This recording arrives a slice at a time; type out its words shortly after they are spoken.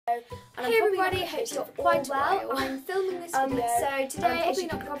and hey I'm everybody, I hope you're quite well. I'm filming this video. So today, as you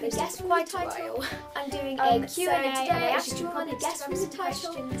can can probably guess guess from quite the a title, while, I'm doing a a Q&A, Q&A, and I asked you on guess from the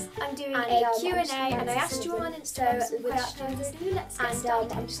title. I'm doing a Q&A, and I asked you on Instagram some without questions, further ado, let's get and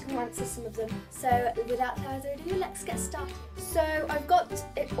started. I'm just going to answer some of them. So without further ado, let's get started. So I've got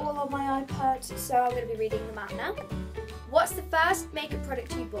it all on my iPad, so I'm going to be reading them out now. What's the first makeup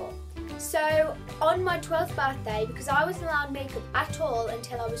product you bought? So on my 12th birthday, because I wasn't allowed makeup at all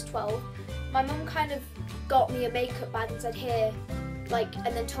until I was 12, my mum kind of got me a makeup bag and said, here,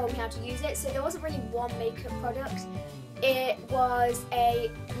 and then told me how to use it. So there wasn't really one makeup product. It was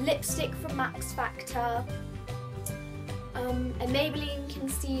a lipstick from Max Factor, a Maybelline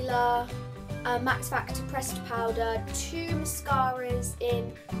concealer, a Max Factor pressed powder, 2 mascaras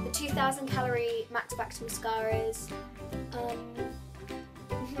in the 2000 calorie Max Factor mascaras,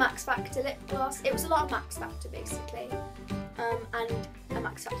 Max Factor lip gloss. It was a lot of Max Factor basically, and a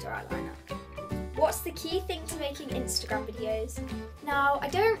Max Factor eyeliner. What's the key thing to making Instagram videos? Now, I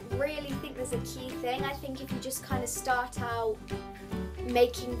don't really think there's a key thing. I think if you just kind of start out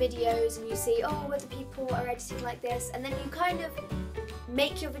making videos and you see, oh, other people are editing like this, and then you kind of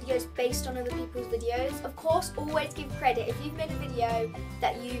make your videos based on other people's videos. Of course, always give credit. If you've made a video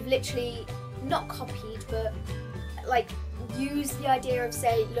that you've literally not copied, but use the idea of,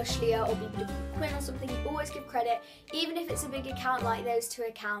 say, Lushlia or Be Quinn or something, you always give credit, even if it's a big account like those 2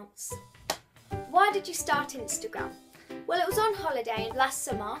 accounts. Why did you start Instagram? Well, it was on holiday last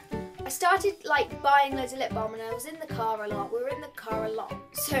summer. I started buying loads of lip balm and I was in the car a lot. We were in the car a lot.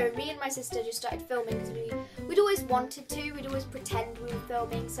 So me and my sister just started filming because we'd always wanted to. We'd always pretend we were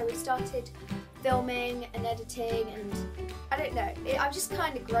filming. So we started filming and editing, and I don't know. I've just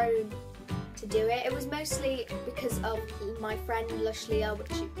kind of grown to do it. It was mostly because of my friend Lushlia,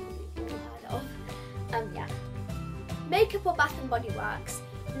 which you've probably all heard of. Yeah. Makeup or Bath and Body Works?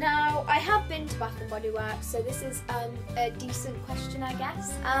 Now, I have been to Bath and Body Works, so this is a decent question, I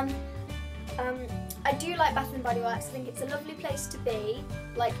guess. I do like Bath and Body Works. I think it's a lovely place to be.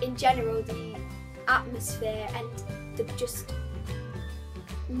 In general, the atmosphere and the just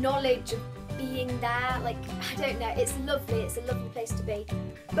knowledge of being there. I don't know, it's lovely. It's a lovely place to be.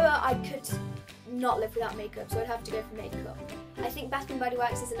 But I could not live without makeup, so I'd have to go for makeup. I think Bath and Body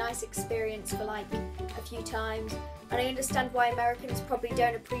Works is a nice experience for a few times, and I understand why Americans probably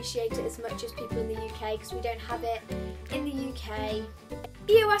don't appreciate it as much as people in the UK, because we don't have it in the UK.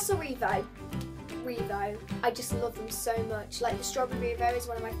 EOS or Revo? Revo. I just love them so much. The Strawberry Revo is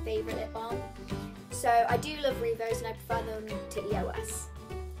one of my favourite lip balm. So I do love Revos and I prefer them to EOS.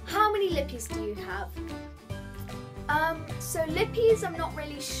 How many lippies do you have? So lippies, I'm not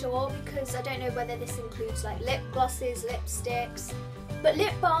really sure, because I don't know whether this includes lip glosses, lipsticks, but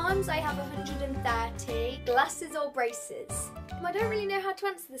lip balms I have 130. Glasses or braces? I don't really know how to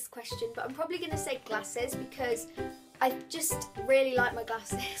answer this question, but I'm probably going to say glasses because I just really like my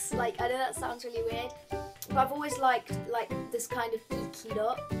glasses. I know that sounds really weird, but I've always liked this kind of geeky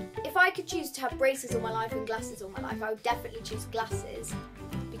look. If I could choose to have braces all my life and glasses all my life, I would definitely choose glasses,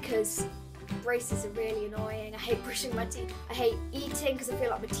 because braces are really annoying. I hate brushing my teeth. I hate eating because I feel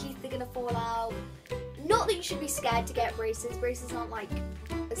like my teeth are going to fall out. Not that you should be scared to get braces. Braces aren't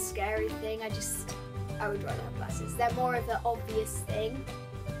a scary thing. I would rather have glasses. They're more of an obvious thing.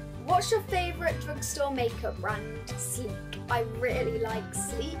 What's your favourite drugstore makeup brand? Sleek. I really like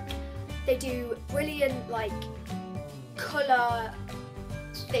Sleek. They do brilliant colour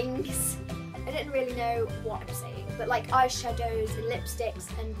things. I didn't really know what I'm saying, but eyeshadows and lipsticks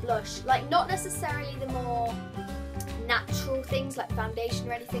and blush. Not necessarily the more natural things like foundation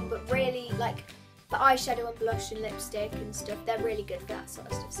or anything, but really the eyeshadow and blush and lipstick and stuff. They're really good for that sort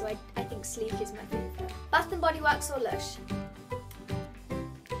of stuff. So I think Sleek is my favourite. Bath and Body Works or Lush?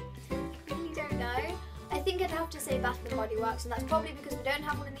 I really don't know. I think I'd have to say Bath and Body Works, and that's probably because we don't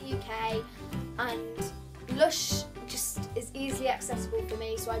have one in the UK, and Lush just is easily accessible for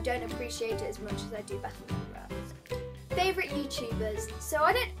me, so I don't appreciate it as much as I do Bath and Body Works. Favourite YouTubers? So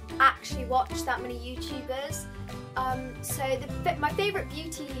I don't actually watch that many YouTubers. My favourite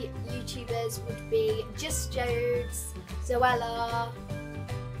beauty YouTubers would be Just Jodes, Zoella,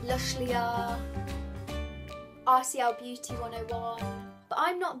 Lushlia, RCL Beauty 101. But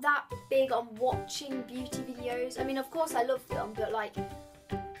I'm not that big on watching beauty videos. I mean, of course I love them, but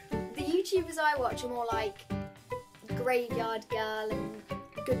the YouTubers I watch are more Graveyard Girl and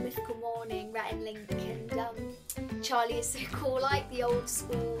Good Mythical Morning, Rhett and Link, and Charlie Is So Cool, the old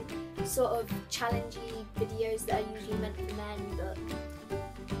school sort of challengey videos that are usually meant for men. But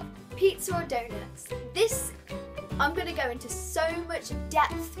pizza or donuts? I'm going to go into so much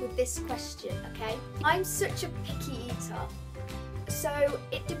depth with this question, okay? I'm such a picky eater. So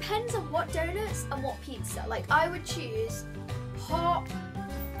it depends on what donuts and what pizza. Like I would choose hot,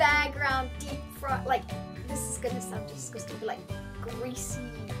 fairground, deep fried, like this is gonna sound disgusting, but like greasy,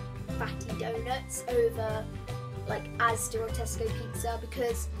 fatty donuts over like Asda or Tesco pizza,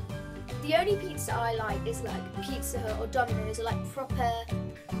 because the only pizza I like is like Pizza Hut or Domino's, or like proper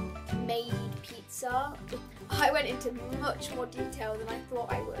made pizza. I went into much more detail than I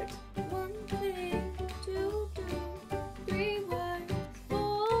thought I would. One thing to do, 3 words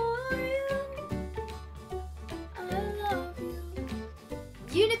for you. I love you.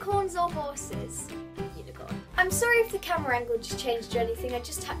 Unicorns or horses? Unicorn. I'm sorry if the camera angle just changed or anything. I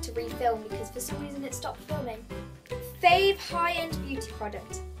just had to refilm because for some reason it stopped filming. Fave high-end beauty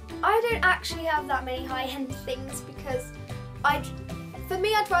product. I don't actually have that many high-end things because for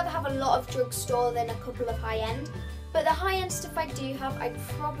me, I'd rather have a lot of drugstore than a couple of high-end. But the high-end stuff I do have, I'd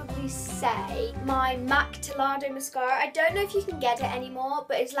probably say my MAC Tolado mascara. I don't know if you can get it anymore,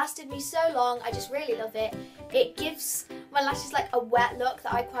 but it's lasted me so long. I just really love it. It gives my lashes like a wet look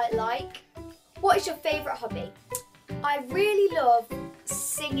that I quite like. What is your favourite hobby? I really love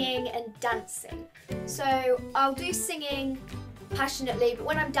singing and dancing. So I'll do singing passionately, but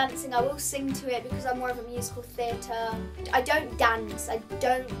when I'm dancing I will sing to it because I'm more of a musical theatre. I don't dance.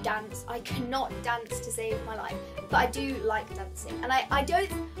 I cannot dance to save my life, but I do like dancing, and I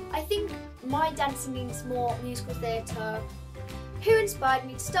think my dancing means more musical theatre. Who inspired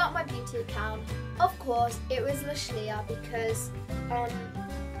me to start my beauty account? Of course it was Lushlia, because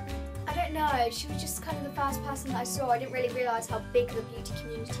I don't know, she was just kind of the first person that I saw. I didn't really realise how big the beauty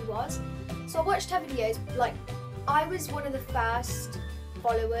community was, so I watched her videos. Like, I was one of the first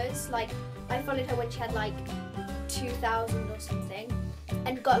followers. Like, I followed her when she had like 2,000 or something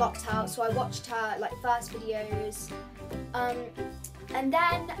and got locked out, so I watched her like first videos, and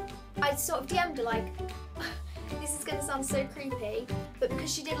then I sort of DM'd her like, this is gonna sound so creepy, but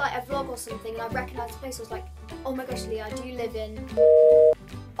because she did like a vlog or something and I recognised the place, I was like, oh my gosh, Leah, I do live in,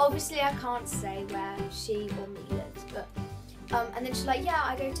 obviously I can't say where she or me lives, but and then she's like, yeah,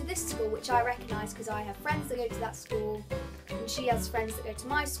 I go to this school, which I recognise because I have friends that go to that school, and she has friends that go to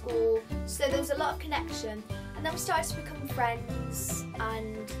my school, so there was a lot of connection, and then we started to become friends,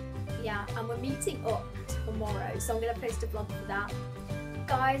 and yeah, and we're meeting up tomorrow, so I'm going to post a vlog for that.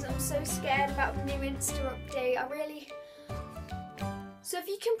 Guys, I'm so scared about the new Insta update, So if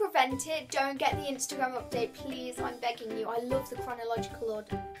you can prevent it, don't get the Instagram update, please, I'm begging you. I love the chronological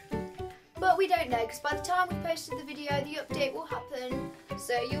order. But we don't know, because by the time we posted the video, the update will happen.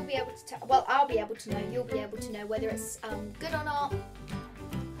 So you'll be able to tell, well, I'll be able to know, you'll be able to know whether it's good or not.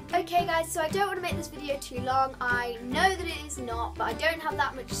 Okay guys, so I don't want to make this video too long. I know that it is not, but I don't have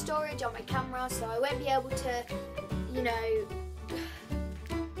that much storage on my camera, so I won't be able to, you know,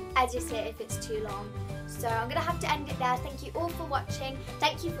 edit it if it's too long. So I'm going to have to end it there. Thank you all for watching.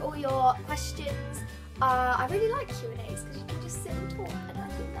 Thank you for all your questions. I really like Q&As because you can just sit and talk, and I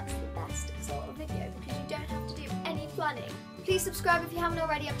think that's the best sort of video because you don't have to do any planning. Please subscribe if you haven't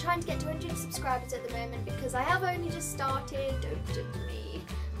already. I'm trying to get to 100 subscribers at the moment because I have only just started, don't judge me.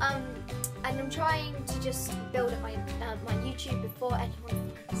 And I'm trying to just build up my YouTube before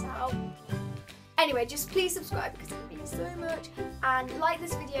anyone finds out. Anyway, just please subscribe because it means so much, and like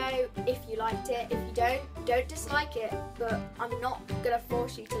this video if you liked it. If you don't dislike it, but I'm not gonna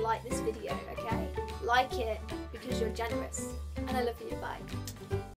force you to like this video, okay? Like it because you're generous, and I love you, bye.